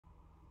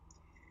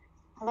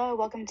Hello,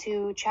 welcome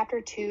to Chapter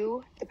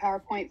 2, the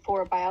PowerPoint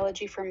for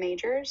Biology for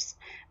Majors.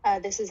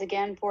 This is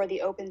again for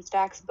the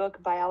Openstax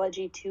book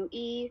Biology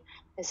 2E.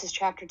 This is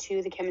Chapter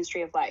 2, the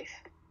Chemistry of Life.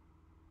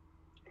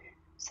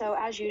 So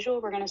as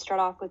usual, we're going to start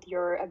off with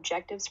your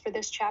objectives for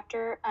this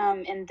chapter.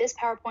 In this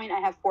PowerPoint, I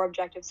have 4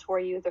 objectives for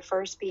you. The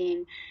first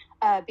being,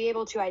 be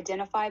able to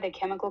identify the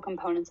chemical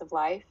components of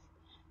life.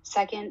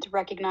 Second,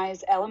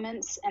 recognize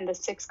elements and the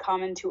 6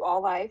 common to all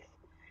life.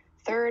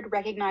 Third,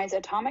 recognize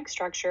atomic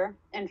structure.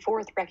 And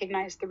fourth,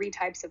 recognize 3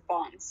 types of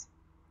bonds.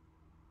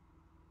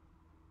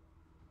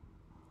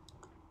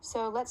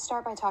 So let's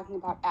start by talking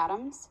about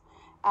atoms.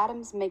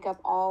 Atoms make up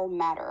all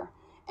matter.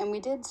 And we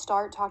did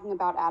start talking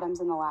about atoms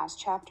in the last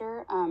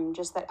chapter,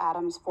 just that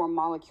atoms form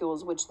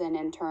molecules, which then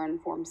in turn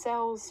form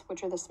cells,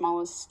 which are the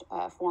smallest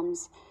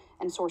forms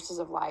and sources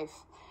of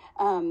life.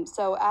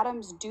 So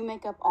atoms do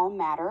make up all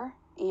matter.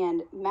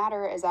 And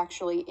matter is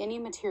actually any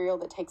material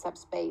that takes up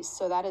space,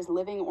 so that is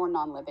living or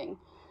non-living.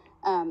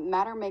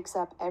 Matter makes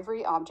up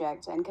every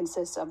object and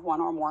consists of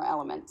 1 or more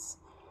elements.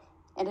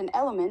 And an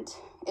element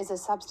is a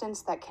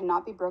substance that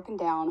cannot be broken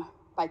down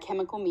by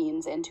chemical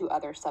means into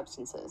other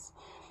substances.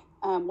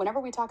 Whenever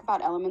we talk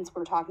about elements,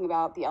 we're talking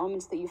about the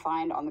elements that you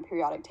find on the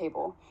periodic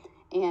table.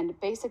 And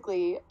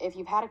basically, if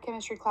you've had a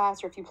chemistry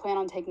class or if you plan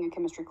on taking a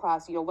chemistry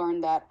class, you'll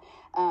learn that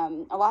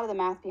a lot of the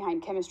math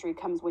behind chemistry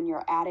comes when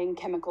you're adding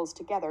chemicals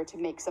together to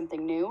make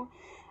something new.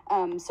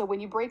 So when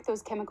you break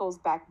those chemicals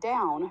back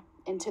down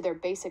into their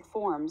basic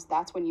forms,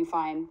 that's when you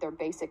find their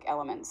basic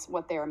elements,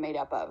 what they are made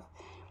up of.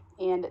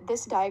 And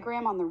this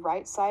diagram on the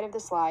right side of the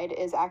slide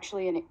is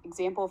actually an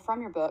example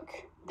from your book.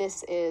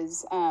 This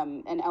is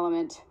an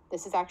element.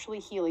 This is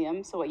actually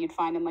helium, so what you'd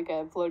find in like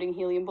a floating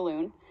helium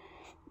balloon.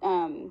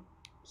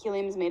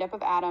 Helium is made up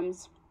of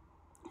atoms.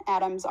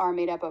 Atoms are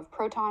made up of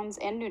protons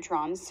and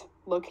neutrons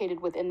located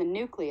within the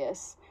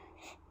nucleus,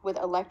 with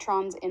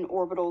electrons in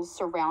orbitals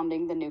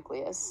surrounding the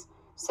nucleus.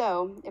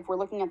 So if we're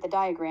looking at the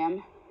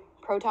diagram,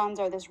 protons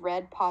are this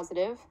red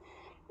positive.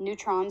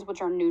 Neutrons,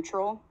 which are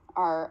neutral,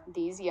 are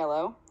these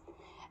yellow.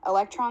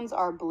 Electrons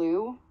are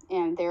blue,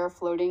 and they're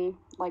floating,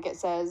 like it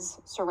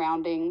says,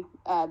 surrounding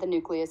the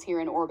nucleus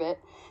here in orbit.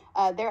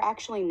 They're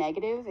actually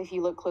negative. If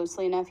you look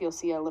closely enough, you'll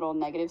see a little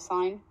negative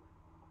sign.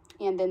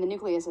 And then the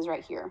nucleus is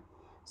right here.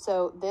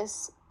 So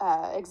this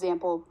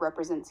example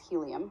represents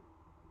helium.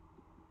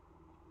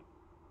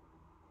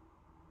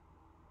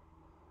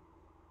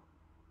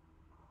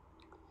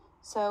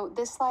 So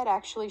this slide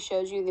actually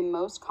shows you the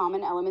most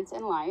common elements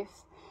in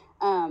life.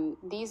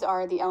 These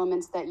are the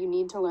elements that you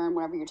need to learn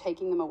whenever you're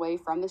taking them away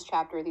from this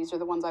chapter. These are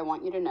the ones I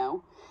want you to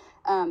know.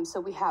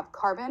 So we have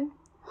carbon,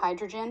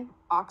 hydrogen,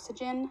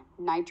 oxygen,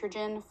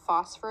 nitrogen,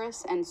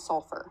 phosphorus, and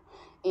sulfur.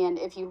 And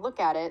if you look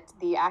at it,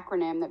 the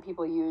acronym that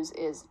people use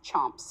is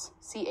CHOMPS,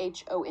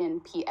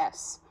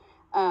 CHONPS.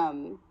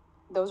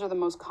 Those are the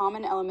most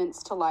common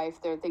elements to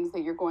life. They're things that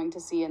you're going to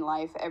see in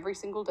life every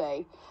single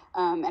day.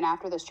 And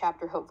after this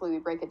chapter, hopefully we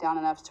break it down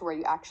enough to where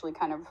you actually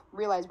kind of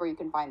realize where you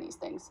can find these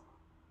things.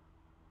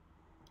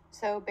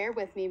 So bear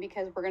with me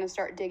because we're going to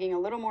start digging a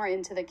little more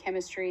into the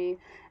chemistry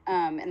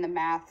and the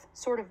math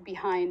sort of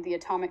behind the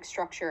atomic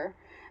structure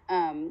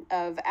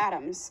of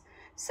atoms.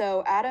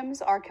 So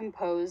atoms are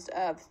composed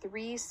of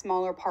 3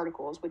 smaller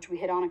particles, which we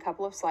hit on a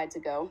couple of slides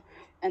ago.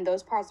 And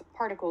those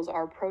particles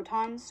are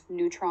protons,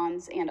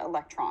 neutrons, and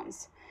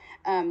electrons.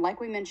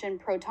 Like we mentioned,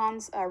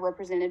 protons are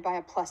represented by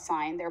a plus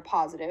sign. They're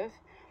positive.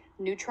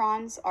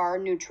 Neutrons are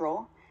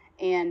neutral,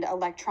 and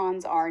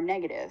electrons are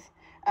negative.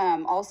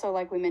 Also,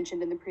 like we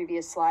mentioned in the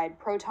previous slide,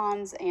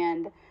 protons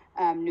and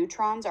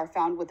neutrons are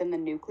found within the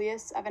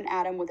nucleus of an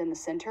atom within the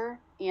center,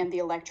 and the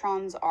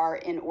electrons are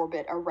in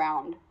orbit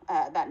around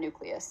that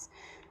nucleus.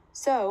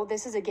 So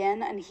this is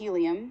again an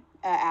helium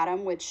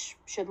atom, which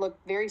should look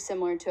very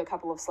similar to a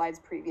couple of slides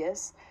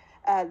previous.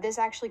 This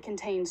actually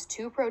contains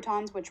 2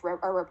 protons, which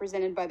are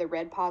represented by the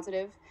red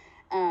positive,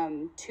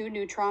 2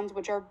 neutrons,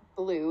 which are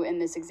blue in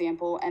this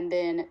example, and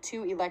then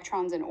 2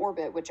 electrons in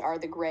orbit, which are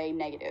the gray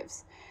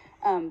negatives.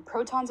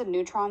 Protons and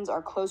neutrons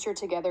are closer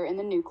together in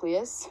the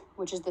nucleus,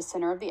 which is the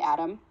center of the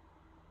atom.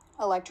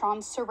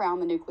 Electrons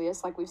surround the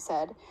nucleus, like we've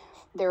said.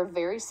 They're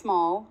very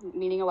small,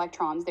 meaning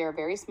electrons. They're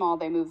very small.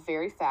 They move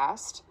very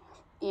fast.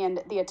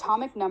 And the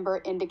atomic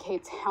number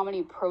indicates how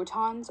many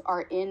protons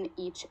are in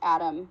each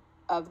atom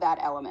of that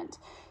element.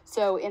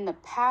 So in the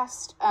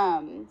past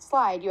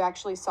slide, you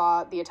actually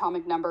saw the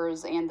atomic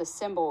numbers and the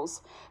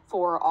symbols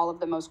for all of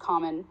the most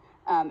common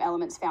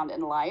elements found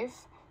in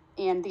life.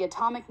 And the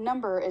atomic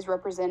number is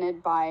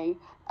represented by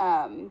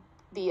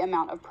the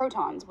amount of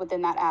protons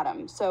within that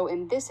atom. So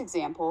in this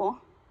example,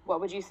 what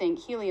would you think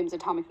helium's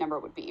atomic number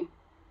would be?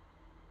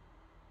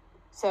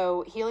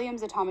 So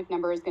helium's atomic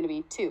number is going to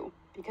be 2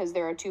 because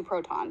there are 2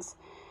 protons.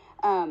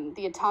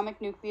 The atomic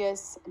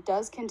nucleus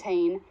does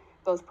contain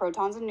both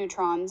protons and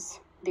neutrons.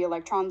 The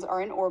electrons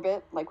are in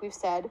orbit, like we've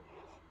said.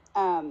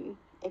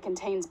 It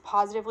contains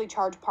positively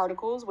charged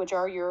particles, which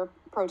are your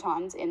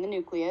protons in the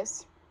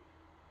nucleus.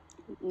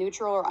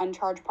 Neutral or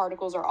uncharged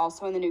particles are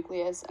also in the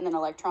nucleus, and then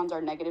electrons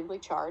are negatively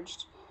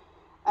charged.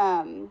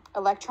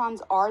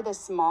 Electrons are the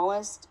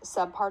smallest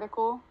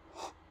subparticle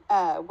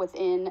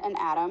within an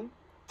atom,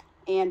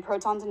 and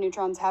protons and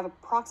neutrons have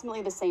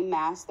approximately the same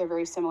mass. They're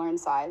very similar in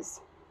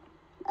size.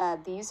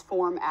 These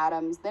form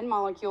atoms, then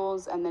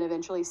molecules, and then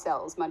eventually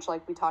cells, much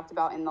like we talked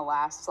about in the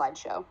last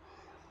slideshow.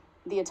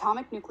 The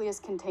atomic nucleus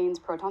contains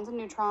protons and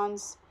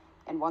neutrons,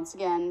 and once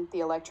again, the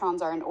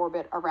electrons are in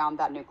orbit around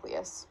that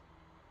nucleus.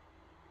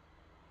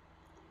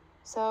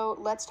 So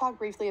let's talk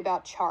briefly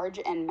about charge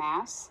and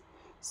mass.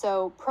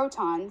 So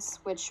protons,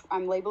 which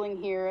I'm labeling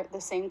here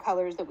the same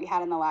colors that we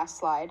had in the last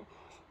slide,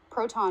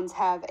 protons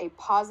have a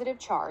positive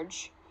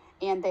charge,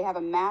 and they have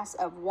a mass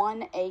of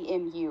 1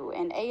 AMU,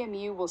 and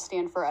AMU will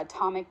stand for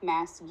atomic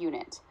mass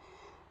unit.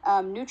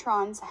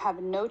 Neutrons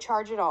have no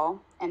charge at all,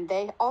 and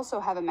they also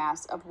have a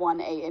mass of 1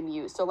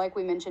 AMU. So like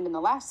we mentioned in the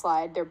last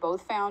slide, they're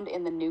both found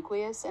in the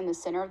nucleus, in the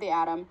center of the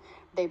atom.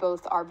 They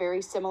both are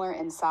very similar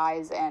in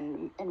size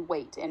and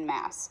weight and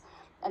mass.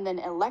 And then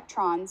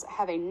electrons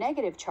have a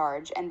negative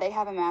charge, and they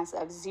have a mass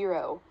of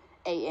 0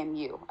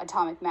 AMU,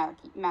 atomic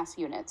mass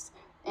units.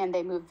 And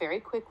they move very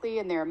quickly,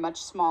 and they're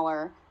much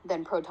smaller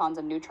than protons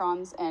and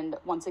neutrons. And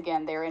once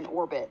again, they're in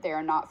orbit. They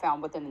are not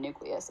found within the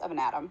nucleus of an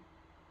atom.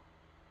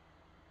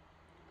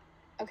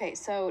 Okay,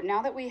 so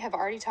now that we have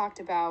already talked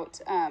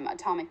about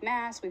atomic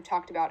mass, we've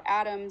talked about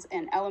atoms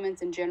and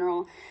elements in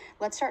general,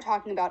 let's start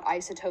talking about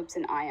isotopes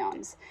and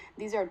ions.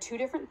 These are two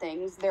different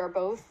things. They're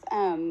both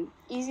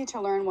easy to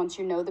learn once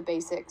you know the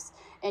basics,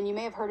 and you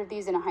may have heard of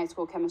these in a high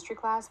school chemistry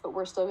class, but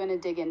we're still going to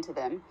dig into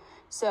them.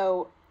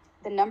 So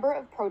the number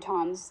of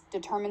protons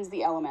determines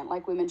the element,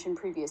 like we mentioned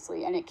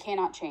previously, and it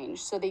cannot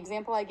change. So the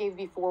example I gave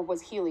before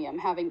was helium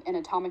having an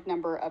atomic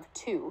number of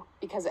 2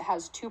 because it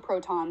has 2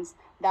 protons.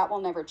 That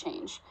will never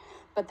change.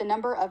 But the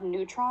number of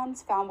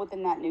neutrons found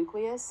within that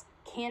nucleus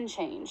can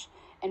change.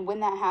 And when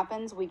that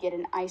happens, we get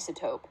an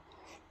isotope.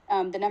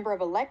 The number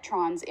of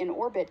electrons in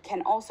orbit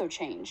can also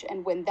change.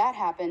 And when that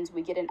happens,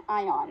 we get an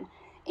ion.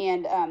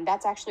 And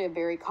that's actually a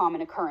very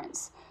common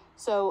occurrence.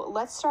 So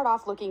let's start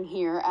off looking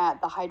here at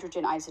the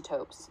hydrogen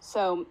isotopes.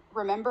 So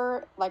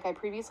remember, like I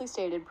previously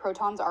stated,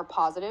 protons are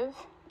positive,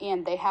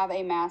 and they have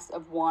a mass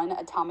of 1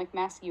 atomic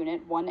mass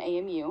unit, 1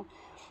 AMU.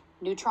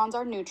 Neutrons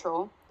are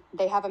neutral.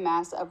 They have a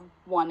mass of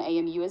 1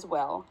 AMU as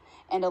well.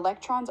 And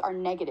electrons are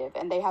negative,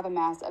 and they have a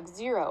mass of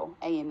 0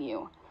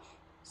 AMU.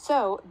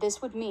 So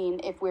this would mean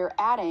if we're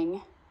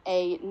adding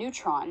a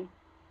neutron,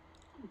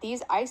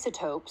 these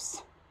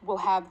isotopes will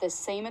have the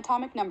same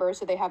atomic number,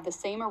 so they have the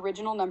same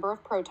original number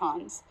of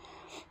protons,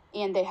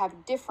 and they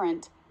have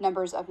different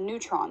numbers of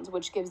neutrons,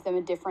 which gives them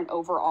a different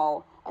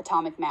overall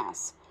atomic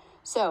mass.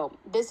 So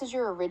this is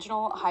your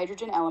original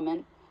hydrogen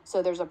element.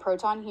 So there's a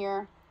proton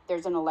here,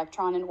 there's an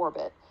electron in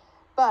orbit.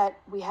 But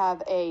we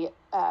have a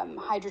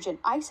hydrogen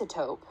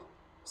isotope,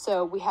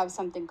 so we have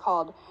something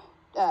called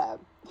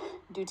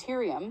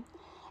deuterium,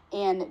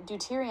 and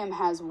deuterium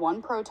has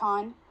 1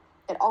 proton.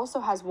 It also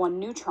has 1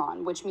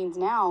 neutron, which means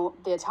now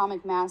the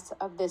atomic mass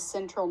of this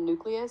central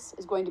nucleus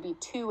is going to be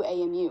 2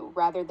 AMU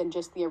rather than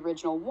just the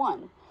original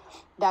 1.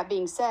 That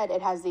being said,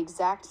 it has the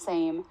exact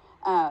same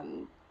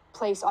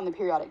place on the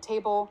periodic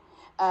table.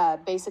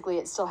 Basically,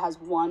 it still has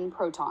 1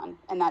 proton,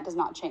 and that does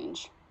not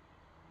change.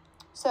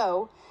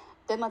 So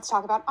then let's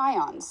talk about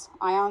ions.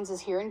 Ions is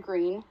here in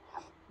green.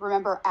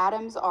 Remember,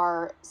 atoms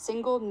are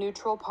single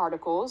neutral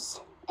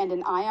particles, and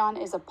an ion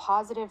is a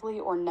positively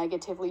or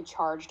negatively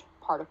charged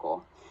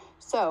particle.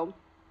 So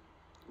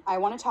I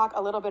want to talk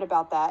a little bit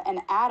about that.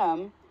 An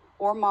atom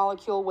or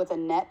molecule with a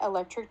net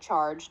electric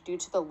charge due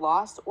to the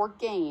loss or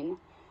gain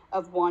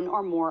of 1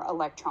 or more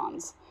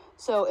electrons.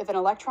 So if an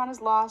electron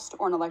is lost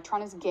or an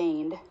electron is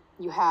gained,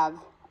 you have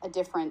a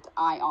different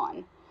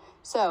ion.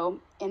 So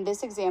in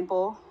this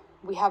example,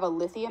 we have a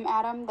lithium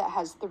atom that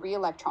has 3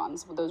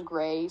 electrons with those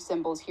gray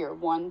symbols here,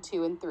 1,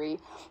 2, and 3.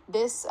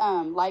 This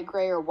light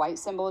gray or white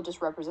symbol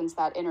just represents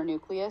that inner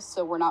nucleus,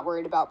 so we're not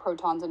worried about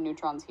protons and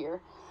neutrons here.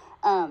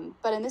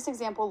 But in this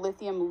example,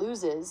 lithium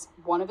loses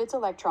 1 of its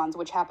electrons,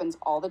 which happens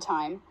all the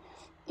time.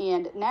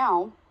 And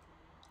now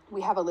we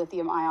have a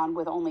lithium ion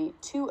with only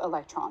 2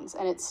 electrons,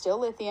 and it's still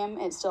lithium.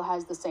 It still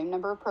has the same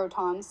number of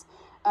protons,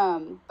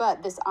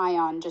 but this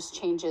ion just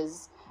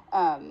changes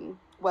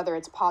whether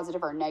it's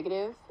positive or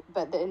negative.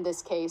 But in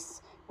this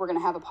case, we're going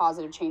to have a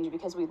positive change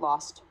because we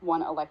lost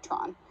 1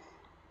 electron.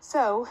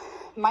 So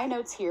my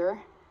notes here,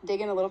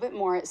 dig in a little bit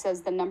more. It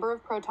says the number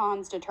of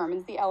protons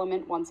determines the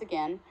element once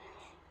again.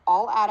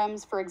 All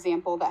atoms, for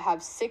example, that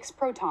have 6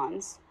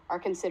 protons are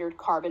considered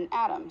carbon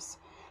atoms.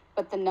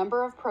 But the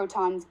number of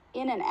protons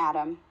in an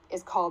atom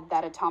is called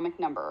that atomic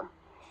number.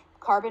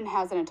 Carbon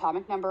has an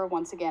atomic number,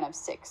 once again, of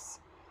 6.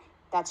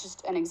 That's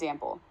just an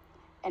example.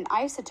 An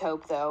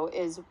isotope, though,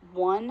 is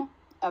one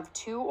of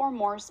 2 or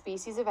more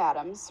species of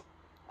atoms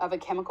of a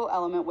chemical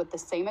element with the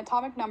same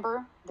atomic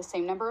number, the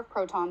same number of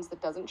protons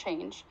that doesn't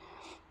change,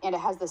 and it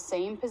has the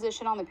same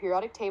position on the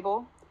periodic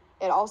table.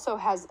 It also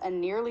has a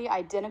nearly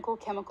identical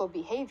chemical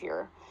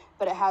behavior,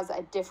 but it has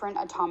a different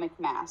atomic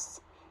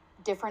mass,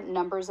 different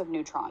numbers of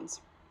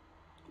neutrons.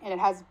 and it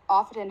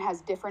often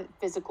has different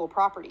physical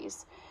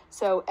properties.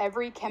 So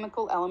every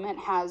chemical element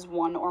has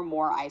one or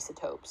more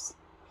isotopes.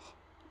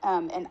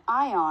 An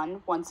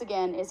ion, once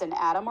again, is an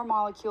atom or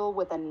molecule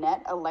with a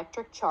net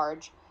electric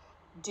charge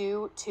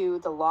due to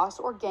the loss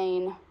or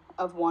gain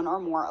of one or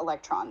more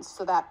electrons.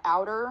 So that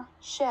outer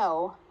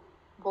shell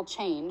will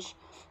change,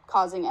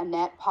 causing a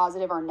net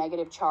positive or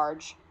negative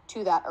charge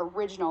to that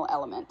original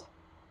element.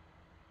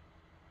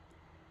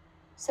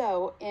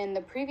 So in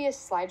the previous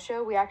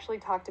slideshow, we actually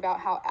talked about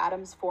how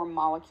atoms form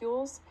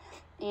molecules,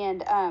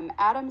 and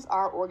atoms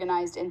are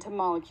organized into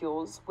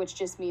molecules, which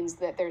just means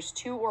that there's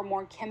two or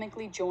more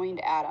chemically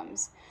joined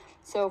atoms.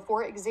 So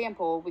for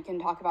example, we can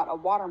talk about a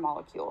water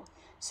molecule.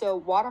 So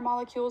water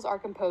molecules are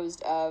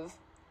composed of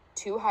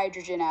 2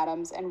 hydrogen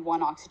atoms and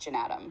 1 oxygen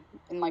atom,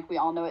 and like we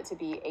all know it to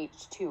be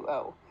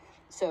H2O.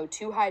 So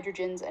 2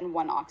 hydrogens and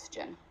 1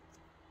 oxygen.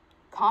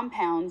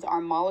 Compounds are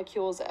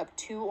molecules of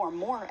 2 or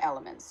more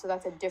elements, so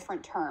that's a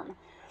different term.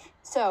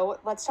 So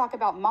let's talk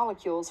about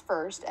molecules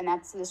first, and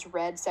that's this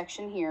red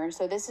section here.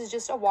 So this is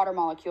just a water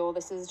molecule.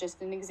 This is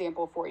just an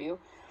example for you.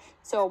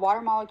 So a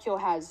water molecule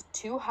has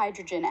 2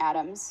 hydrogen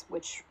atoms,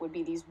 which would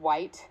be these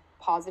white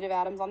positive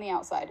atoms on the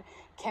outside,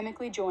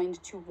 chemically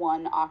joined to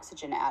 1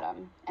 oxygen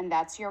atom, and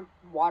that's your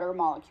water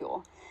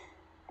molecule.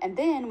 And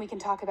then we can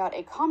talk about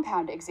a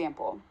compound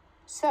example.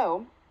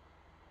 So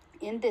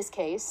in this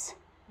case,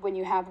 when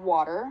you have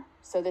water,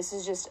 so this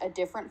is just a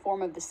different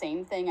form of the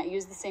same thing. I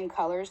use the same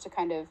colors to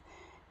kind of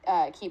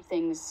keep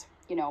things,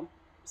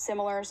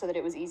 similar so that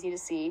it was easy to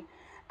see.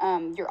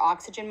 Your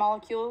oxygen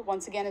molecule,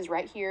 once again, is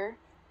right here.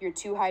 Your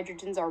 2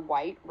 hydrogens are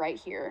white right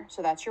here.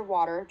 So that's your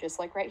water, just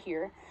like right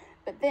here.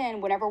 But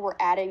then whenever we're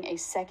adding a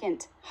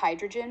second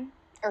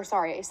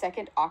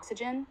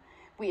oxygen,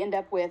 we end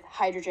up with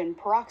hydrogen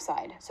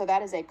peroxide. So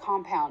that is a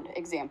compound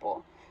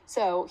example.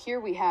 So here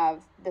we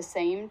have the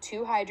same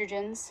 2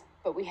 hydrogens,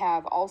 but we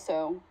have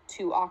also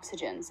 2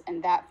 oxygens,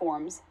 and that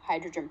forms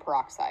hydrogen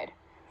peroxide.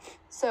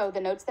 So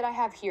the notes that I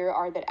have here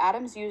are that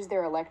atoms use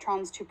their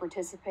electrons to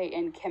participate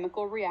in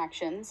chemical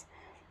reactions.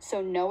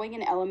 So knowing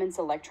an element's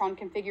electron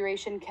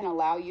configuration can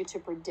allow you to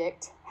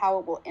predict how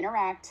it will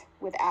interact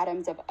with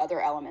atoms of other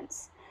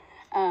elements.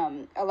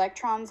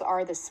 Electrons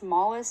are the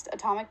smallest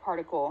atomic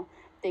particle.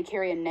 They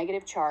carry a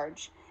negative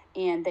charge,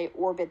 and they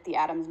orbit the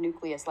atom's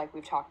nucleus like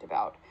we've talked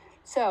about.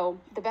 So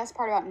the best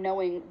part about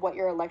knowing what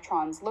your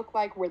electrons look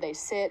like, where they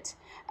sit,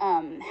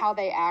 how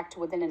they act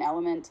within an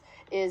element,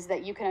 is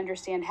that you can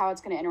understand how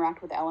it's going to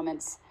interact with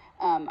elements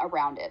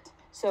around it.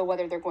 So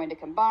whether they're going to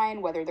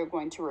combine, whether they're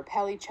going to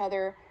repel each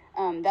other,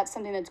 that's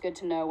something that's good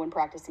to know when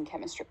practicing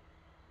chemistry.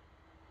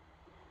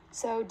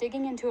 So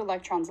digging into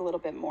electrons a little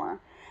bit more.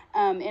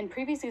 In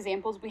previous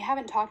examples, we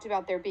haven't talked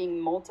about there being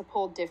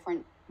multiple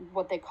different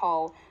what they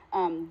call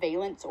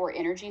valence or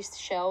energy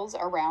shells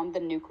around the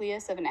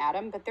nucleus of an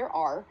atom, but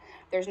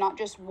there's not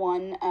just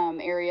one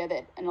area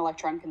that an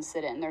electron can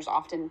sit in. There's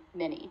often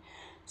many.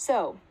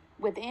 So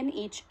within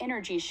each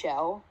energy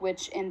shell,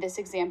 which in this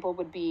example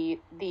would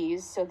be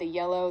these, so the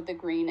yellow, the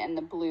green, and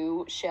the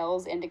blue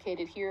shells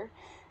indicated here,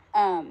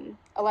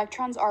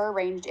 electrons are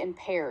arranged in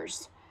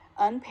pairs.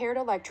 Unpaired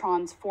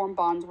electrons form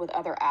bonds with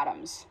other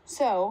atoms.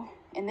 So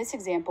in this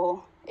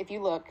example, if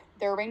you look,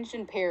 they're arranged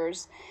in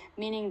pairs,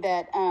 meaning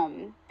that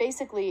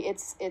basically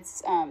it's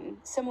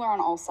similar on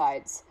all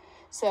sides.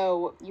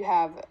 So you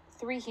have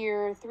 3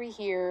 here, 3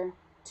 here,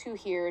 2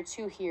 here,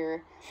 2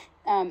 here.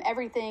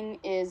 Everything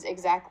is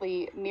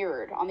exactly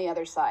mirrored on the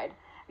other side.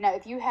 Now,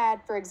 if you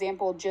had, for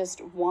example, just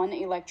 1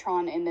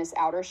 electron in this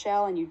outer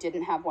shell and you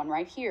didn't have one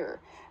right here,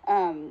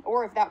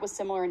 or if that was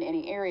similar in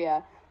any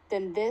area,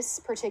 then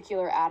this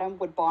particular atom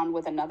would bond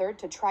with another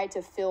to try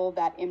to fill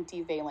that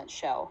empty valence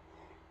shell.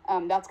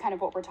 That's kind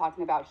of what we're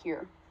talking about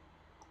here.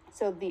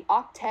 So the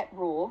octet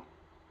rule,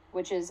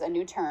 which is a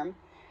new term,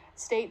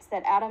 states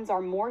that atoms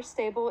are more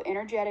stable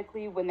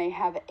energetically when they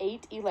have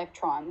 8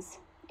 electrons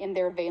in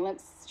their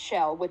valence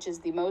shell, which is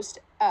the most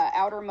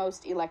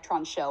outermost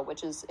electron shell,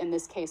 which is in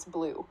this case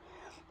blue.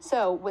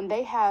 So when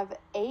they have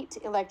 8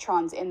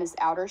 electrons in this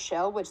outer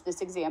shell, which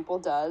this example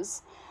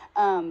does,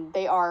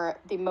 they are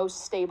the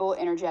most stable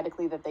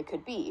energetically that they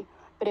could be.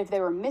 But if they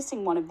were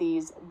missing one of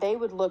these, they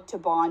would look to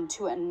bond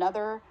to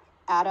another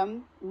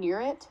atom near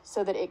it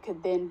so that it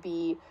could then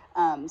be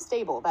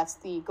stable. That's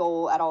the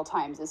goal at all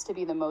times, is to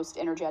be the most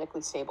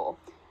energetically stable.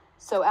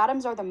 So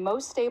atoms are the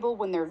most stable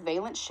when their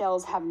valence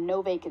shells have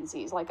no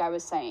vacancies. Like I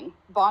was saying,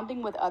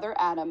 bonding with other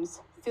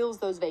atoms fills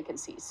those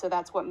vacancies. So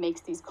that's what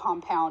makes these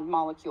compound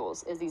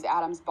molecules, is these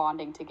atoms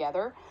bonding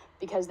together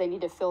because they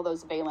need to fill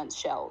those valence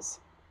shells.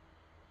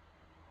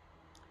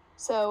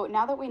 So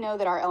now that we know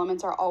that our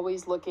elements are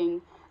always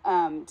looking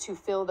to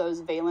fill those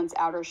valence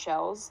outer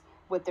shells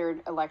with their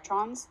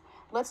electrons,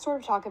 let's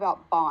sort of talk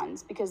about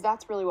bonds, because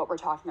that's really what we're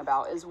talking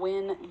about, is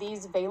when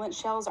these valence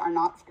shells are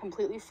not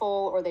completely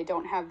full or they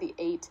don't have the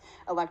 8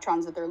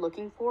 electrons that they're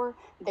looking for,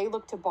 they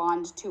look to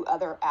bond to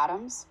other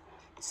atoms.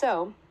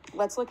 So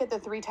let's look at the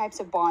 3 types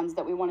of bonds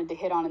that we wanted to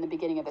hit on in the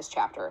beginning of this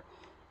chapter.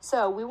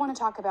 So we want to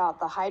talk about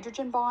the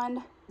hydrogen bond,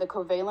 the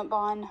covalent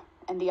bond,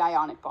 and the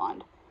ionic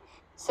bond.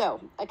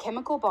 So a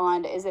chemical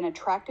bond is an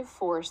attractive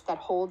force that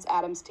holds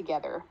atoms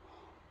together.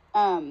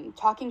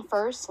 Talking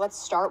first, let's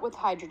start with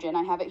hydrogen.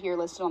 I have it here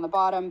listed on the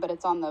bottom, but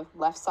it's on the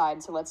left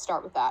side, so let's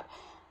start with that.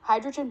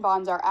 Hydrogen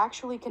bonds are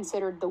actually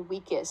considered the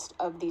weakest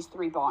of these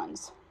three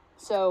bonds.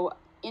 So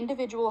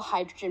individual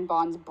hydrogen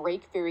bonds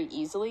break very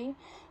easily,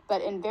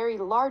 but in very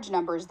large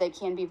numbers, they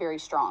can be very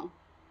strong.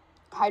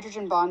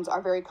 Hydrogen bonds are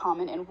very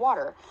common in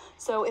water.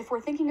 So if we're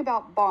thinking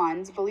about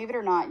bonds, believe it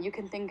or not, you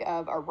can think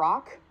of a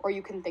rock or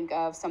you can think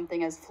of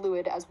something as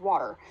fluid as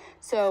water.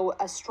 So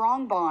a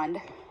strong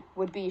bond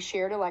would be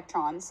shared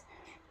electrons.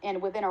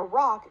 And within a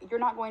rock,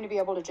 you're not going to be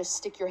able to just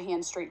stick your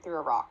hand straight through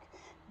a rock.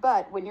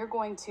 But when you're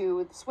going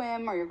to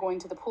swim or you're going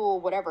to the pool,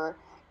 whatever,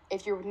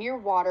 if you're near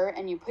water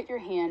and you put your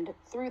hand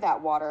through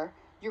that water,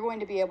 you're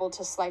going to be able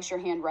to slice your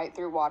hand right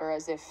through water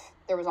as if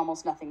there was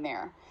almost nothing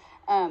there.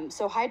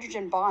 So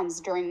hydrogen bonds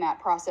during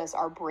that process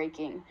are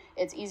breaking.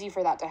 It's easy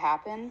for that to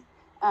happen,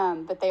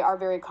 but they are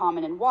very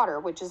common in water,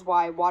 which is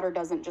why water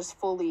doesn't just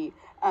fully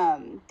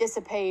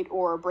dissipate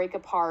or break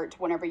apart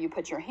whenever you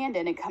put your hand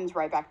in. It comes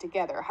right back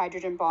together.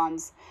 Hydrogen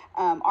bonds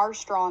are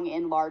strong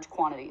in large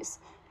quantities.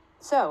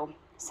 So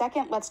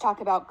second, let's talk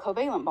about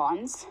covalent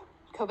bonds.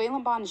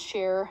 Covalent bonds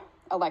share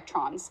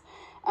electrons.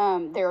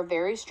 They're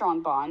very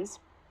strong bonds.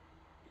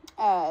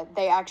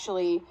 They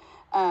actually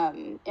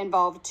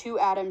involve two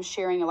atoms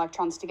sharing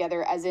electrons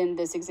together, as in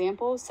this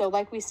example. So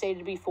like we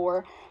stated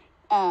before,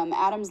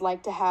 atoms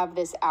like to have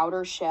this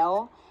outer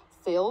shell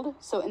filled.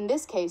 So in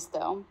this case,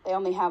 though, they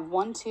only have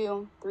 1,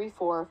 2, 3,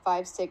 4,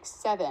 5, 6,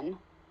 7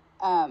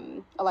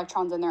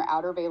 electrons in their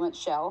outer valence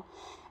shell.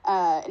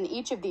 And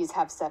each of these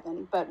have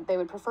 7, but they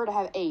would prefer to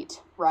have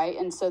 8, right?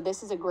 And so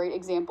this is a great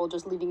example,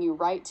 just leading you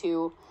right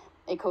to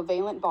a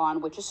covalent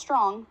bond, which is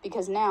strong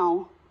because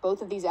now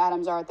both of these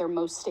atoms are at their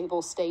most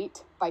stable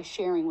state by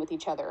sharing with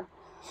each other.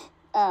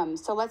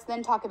 So let's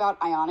then talk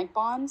about ionic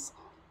bonds.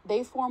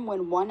 They form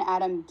when one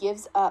atom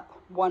gives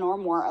up one or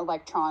more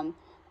electron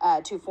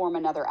to form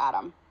another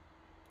atom.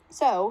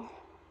 So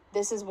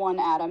this is one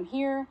atom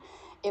here.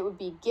 It would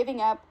be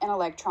giving up an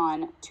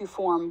electron to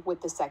form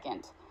with the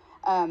second.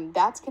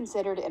 That's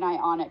considered an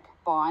ionic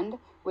bond,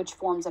 which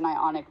forms an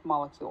ionic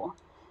molecule.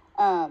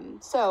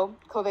 So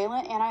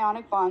covalent and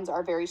ionic bonds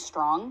are very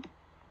strong.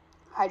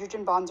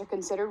 Hydrogen bonds are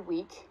considered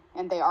weak,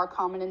 and they are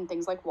common in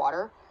things like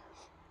water.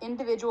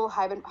 Individual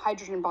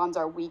hydrogen bonds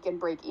are weak and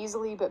break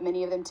easily, but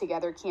many of them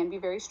together can be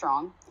very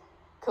strong.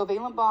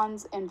 Covalent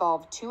bonds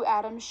involve two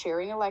atoms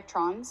sharing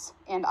electrons,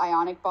 and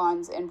ionic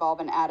bonds involve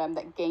an atom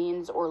that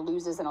gains or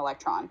loses an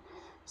electron.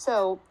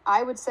 So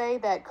I would say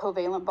that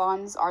covalent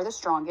bonds are the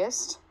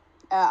strongest,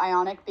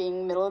 ionic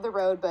being middle of the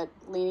road, but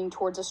leaning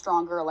towards a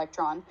stronger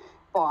electron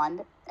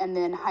bond, and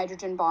then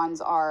hydrogen bonds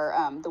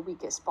are the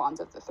weakest bonds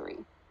of the three.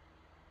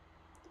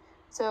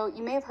 So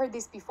you may have heard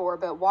these before,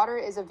 but water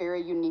is a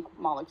very unique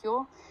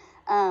molecule.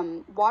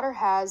 Water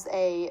has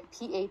a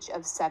pH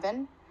of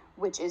 7,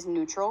 which is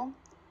neutral,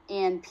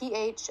 and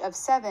pH of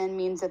 7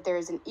 means that there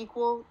is an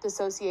equal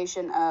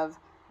dissociation of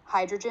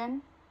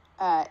hydrogen,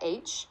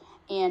 H,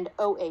 and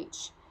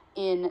OH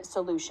in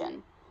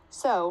solution.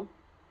 So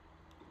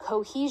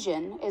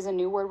cohesion is a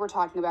new word we're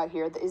talking about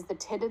here. That is the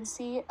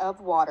tendency of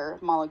water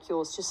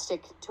molecules to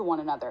stick to one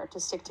another,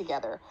 to stick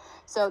together.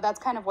 So that's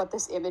kind of what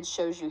this image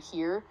shows you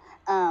here.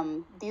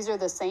 These are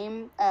the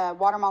same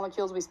water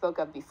molecules we spoke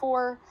of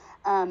before.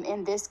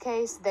 In this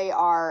case, they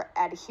are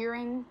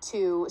adhering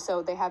to,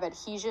 so they have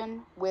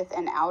adhesion with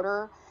an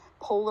outer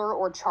polar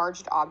or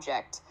charged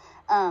object.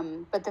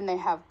 But then they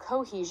have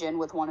cohesion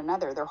with one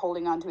another. They're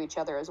holding on to each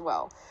other as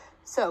well.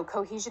 So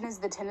cohesion is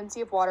the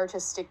tendency of water to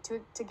stick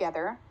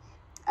together.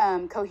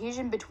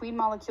 Cohesion between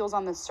molecules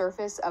on the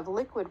surface of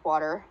liquid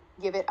water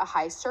give it a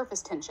high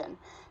surface tension.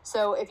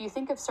 So if you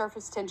think of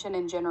surface tension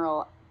in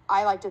general,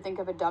 I like to think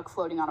of a duck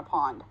floating on a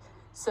pond.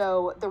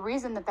 So the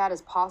reason that that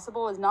is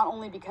possible is not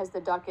only because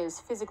the duck is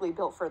physically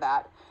built for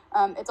that,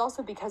 it's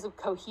also because of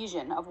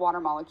cohesion of water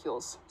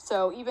molecules.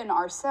 So even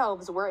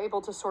ourselves, we're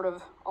able to sort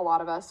of, a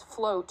lot of us,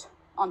 float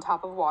on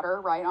top of water,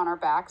 right, on our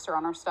backs or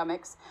on our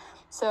stomachs.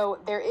 So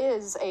there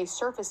is a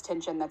surface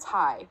tension that's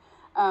high.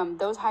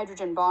 Those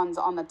hydrogen bonds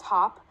on the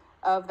top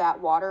of that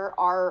water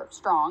are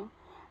strong,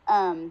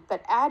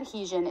 but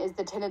adhesion is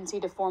the tendency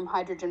to form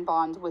hydrogen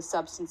bonds with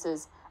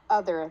substances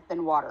other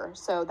than water.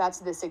 So that's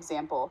this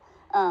example,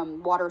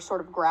 water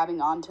sort of grabbing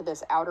onto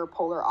this outer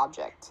polar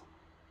object.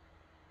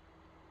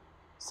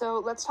 So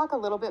let's talk a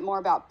little bit more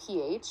about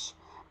pH.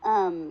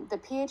 The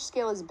pH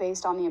scale is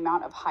based on the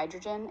amount of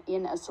hydrogen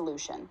in a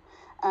solution.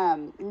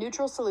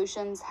 Neutral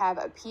solutions have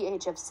a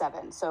pH of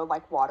 7, so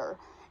like water.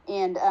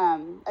 And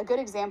a good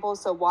example,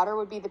 so water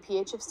would be the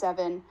pH of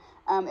 7.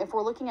 If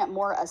we're looking at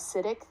more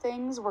acidic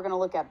things, we're going to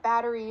look at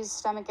batteries,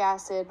 stomach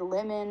acid,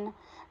 lemon.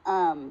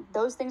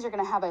 Those things are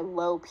going to have a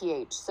low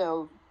pH,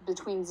 so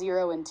between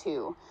 0 and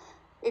 2.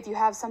 If you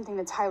have something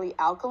that's highly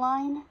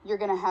alkaline, you're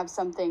going to have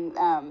something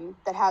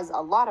that has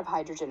a lot of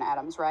hydrogen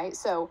atoms, right?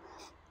 So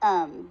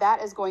that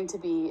is going to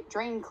be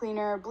drain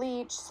cleaner,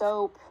 bleach,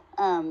 soap,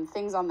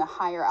 things on the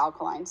higher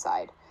alkaline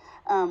side.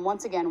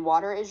 Once again,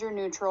 water is your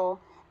neutral,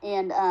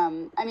 And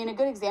I mean, a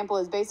good example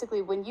is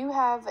basically when you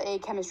have a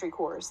chemistry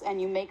course and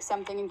you make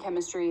something in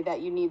chemistry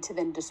that you need to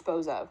then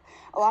dispose of.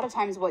 A lot of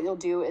times what you'll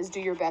do is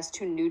do your best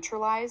to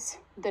neutralize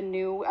the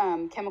new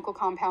chemical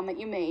compound that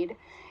you made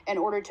in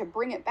order to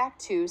bring it back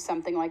to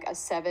something like a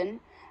 7,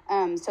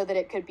 so that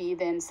it could be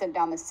then sent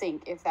down the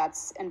sink if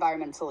that's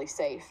environmentally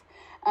safe.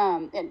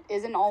 It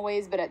isn't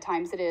always, but at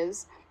times it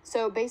is.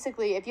 So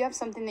basically, if you have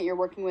something that you're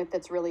working with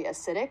that's really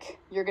acidic,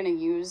 you're going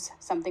to use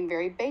something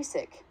very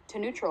basic to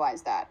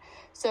neutralize that.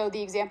 So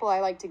the example I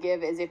like to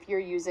give is if you're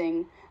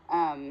using,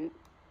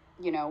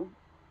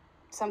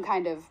 some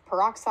kind of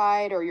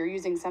peroxide, or you're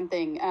using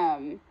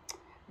something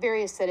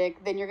very acidic,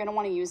 then you're going to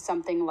want to use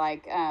something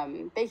like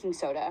baking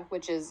soda,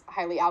 which is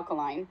highly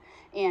alkaline,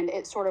 and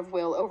it sort of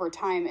will, over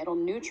time, it'll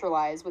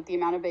neutralize with the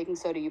amount of baking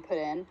soda you put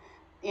in,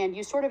 and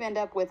you sort of end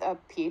up with a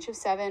pH of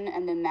 7,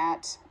 and then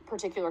that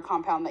particular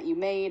compound that you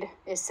made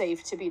is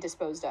safe to be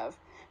disposed of,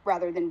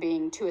 rather than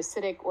being too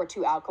acidic or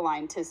too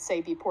alkaline to, say,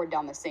 be poured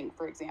down the sink,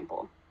 for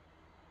example.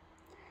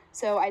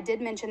 So I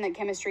did mention that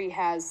chemistry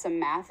has some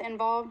math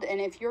involved,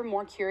 and if you're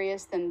more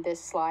curious than this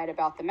slide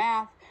about the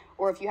math,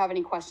 or if you have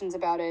any questions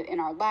about it in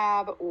our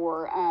lab,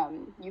 or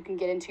you can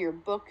get into your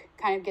book,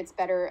 kind of gets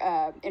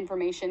better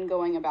information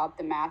going about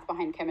the math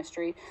behind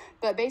chemistry.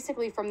 But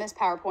basically from this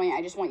PowerPoint,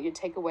 I just want you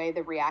to take away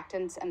the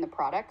reactants and the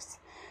products.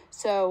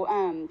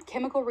 So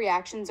chemical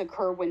reactions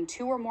occur when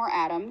 2 or more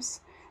atoms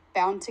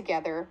bound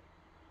together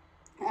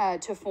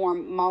to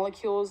form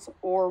molecules,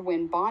 or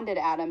when bonded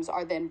atoms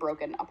are then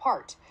broken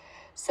apart.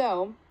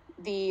 So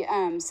the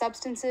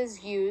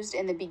substances used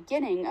in the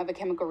beginning of a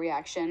chemical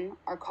reaction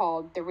are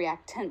called the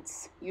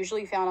reactants,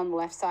 usually found on the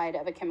left side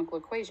of a chemical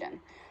equation.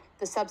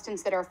 The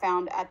substances that are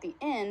found at the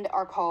end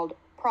are called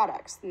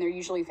products, and they're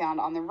usually found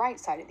on the right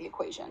side of the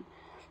equation.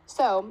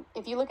 So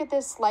if you look at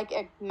this like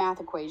a math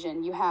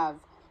equation, you have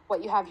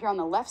what you have here on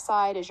the left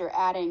side is you're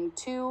adding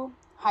 2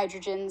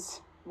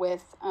 hydrogens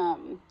with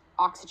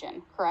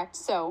oxygen, correct?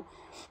 So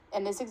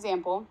in this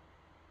example,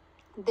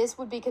 this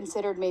would be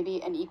considered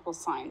maybe an equal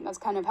sign. That's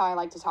kind of how I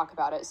like to talk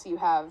about it. So you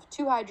have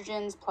 2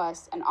 hydrogens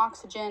plus an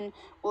oxygen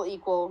will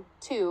equal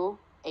 2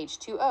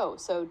 H2O.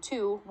 So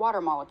 2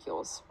 water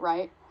molecules,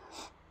 right?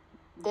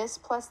 This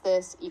plus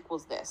this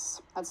equals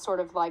this. That's sort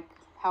of like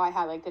how I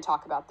like to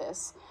talk about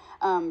this.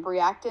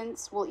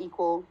 Reactants will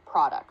equal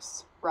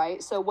products,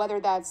 right? So whether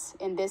that's,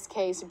 in this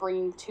case,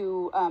 bringing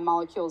 2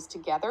 molecules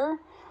together,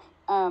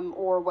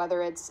 or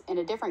whether it's in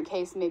a different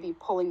case, maybe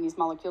pulling these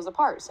molecules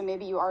apart. So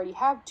maybe you already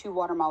have 2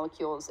 water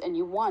molecules and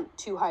you want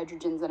 2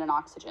 hydrogens and an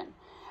oxygen.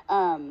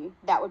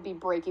 That would be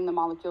breaking the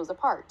molecules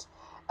apart.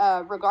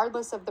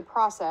 Regardless of the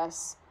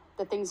process,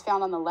 the things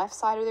found on the left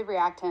side are the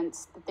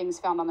reactants, the things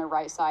found on the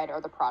right side are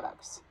the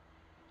products.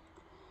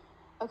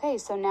 Okay,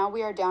 so now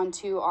we are down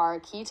to our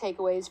key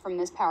takeaways from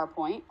this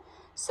PowerPoint.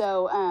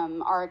 So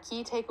our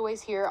key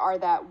takeaways here are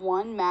that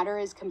 1, matter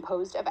is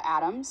composed of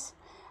atoms.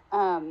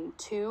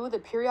 2, the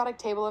periodic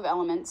table of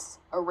elements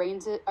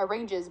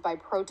arranges by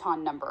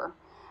proton number.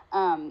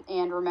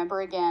 And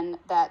remember again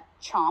that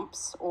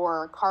CHOMPs,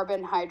 or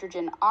carbon,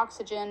 hydrogen,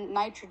 oxygen,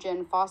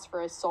 nitrogen,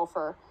 phosphorus,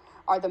 sulfur,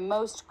 are the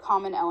most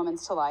common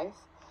elements to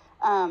life.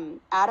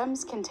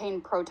 Atoms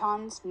contain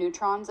protons,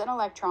 neutrons, and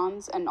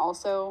electrons, and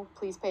also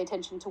please pay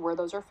attention to where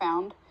those are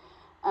found.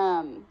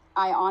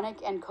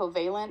 Ionic and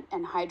covalent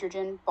and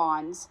hydrogen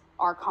bonds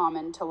are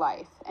common to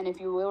life. And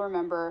if you will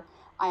remember,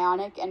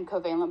 ionic and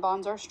covalent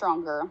bonds are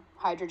stronger.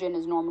 Hydrogen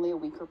is normally a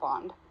weaker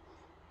bond.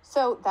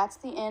 So that's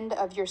the end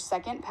of your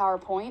second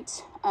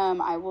PowerPoint.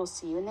 I will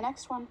see you in the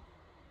next one.